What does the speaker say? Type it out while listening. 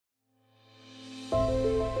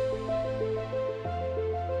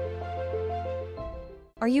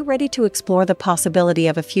Are you ready to explore the possibility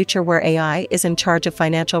of a future where AI is in charge of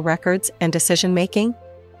financial records and decision-making?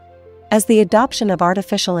 As the adoption of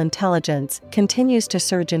artificial intelligence continues to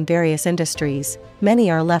surge in various industries,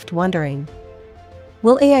 many are left wondering,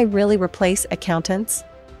 will AI really replace accountants?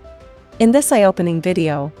 In this eye-opening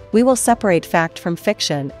video, we will separate fact from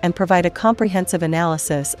fiction and provide a comprehensive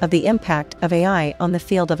analysis of the impact of AI on the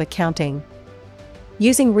field of accounting.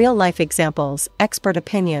 Using real-life examples, expert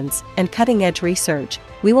opinions, and cutting-edge research,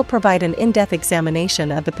 we will provide an in-depth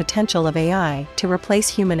examination of the potential of AI to replace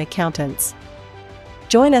human accountants.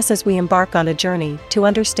 Join us as we embark on a journey to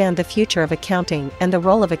understand the future of accounting and the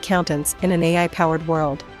role of accountants in an AI-powered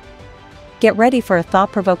world. Get ready for a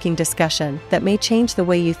thought-provoking discussion that may change the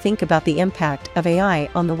way you think about the impact of AI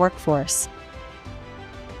on the workforce.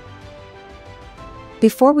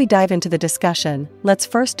 Before we dive into the discussion, let's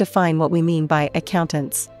first define what we mean by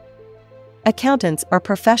accountants. Accountants are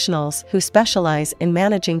professionals who specialize in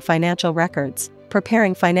managing financial records,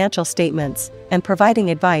 preparing financial statements, and providing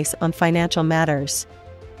advice on financial matters.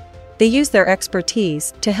 They use their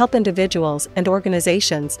expertise to help individuals and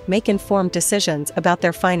organizations make informed decisions about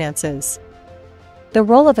their finances. The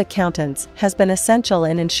role of accountants has been essential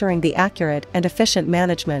in ensuring the accurate and efficient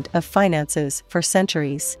management of finances for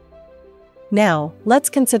centuries. Now, let's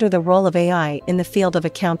consider the role of AI in the field of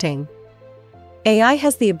accounting. AI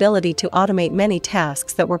has the ability to automate many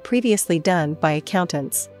tasks that were previously done by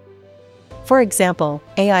accountants. For example,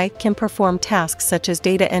 AI can perform tasks such as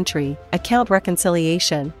data entry, account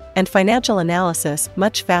reconciliation, and financial analysis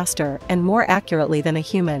much faster and more accurately than a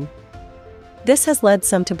human. This has led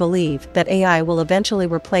some to believe that AI will eventually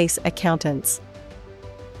replace accountants.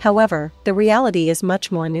 However, the reality is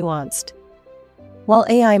much more nuanced. While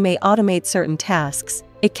AI may automate certain tasks,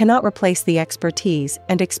 it cannot replace the expertise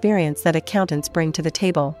and experience that accountants bring to the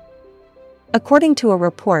table. According to a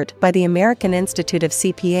report by the American Institute of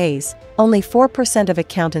CPAs, only 4% of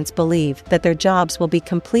accountants believe that their jobs will be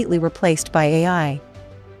completely replaced by AI.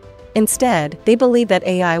 Instead, they believe that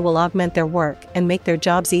AI will augment their work and make their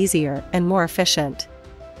jobs easier and more efficient.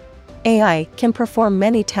 AI can perform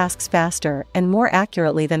many tasks faster and more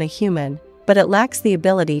accurately than a human, but it lacks the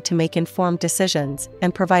ability to make informed decisions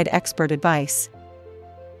and provide expert advice.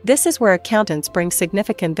 This is where accountants bring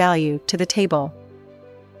significant value to the table.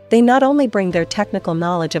 They not only bring their technical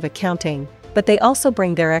knowledge of accounting, but they also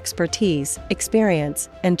bring their expertise, experience,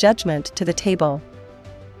 and judgment to the table.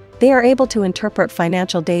 They are able to interpret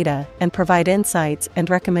financial data and provide insights and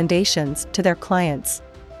recommendations to their clients.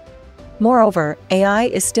 Moreover, AI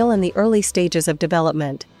is still in the early stages of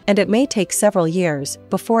development, and it may take several years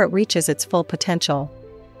before it reaches its full potential.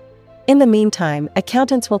 In the meantime,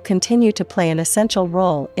 accountants will continue to play an essential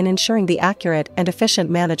role in ensuring the accurate and efficient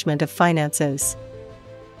management of finances.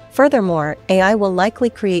 Furthermore, AI will likely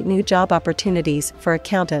create new job opportunities for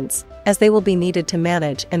accountants, as they will be needed to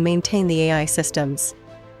manage and maintain the AI systems.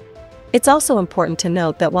 It's also important to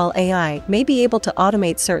note that while AI may be able to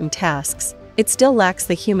automate certain tasks, it still lacks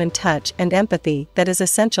the human touch and empathy that is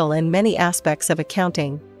essential in many aspects of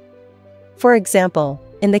accounting. For example,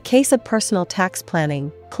 in the case of personal tax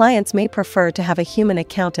planning, clients may prefer to have a human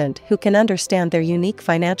accountant who can understand their unique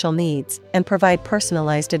financial needs and provide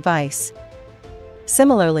personalized advice.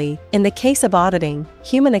 Similarly, in the case of auditing,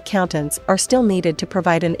 human accountants are still needed to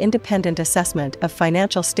provide an independent assessment of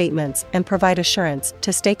financial statements and provide assurance to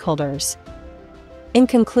stakeholders. In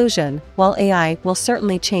conclusion, while AI will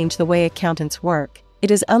certainly change the way accountants work, it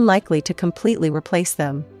is unlikely to completely replace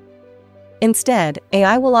them. Instead,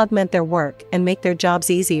 AI will augment their work and make their jobs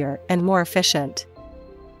easier and more efficient.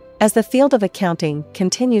 As the field of accounting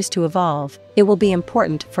continues to evolve, it will be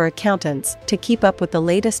important for accountants to keep up with the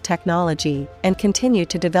latest technology and continue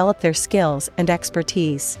to develop their skills and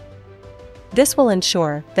expertise. This will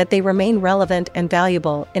ensure that they remain relevant and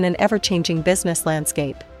valuable in an ever-changing business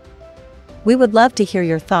landscape. We would love to hear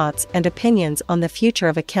your thoughts and opinions on the future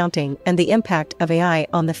of accounting and the impact of AI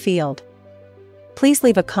on the field. Please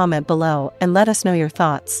leave a comment below and let us know your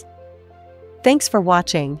thoughts. Thanks for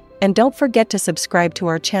watching, and don't forget to subscribe to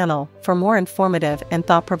our channel for more informative and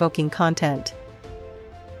thought-provoking content.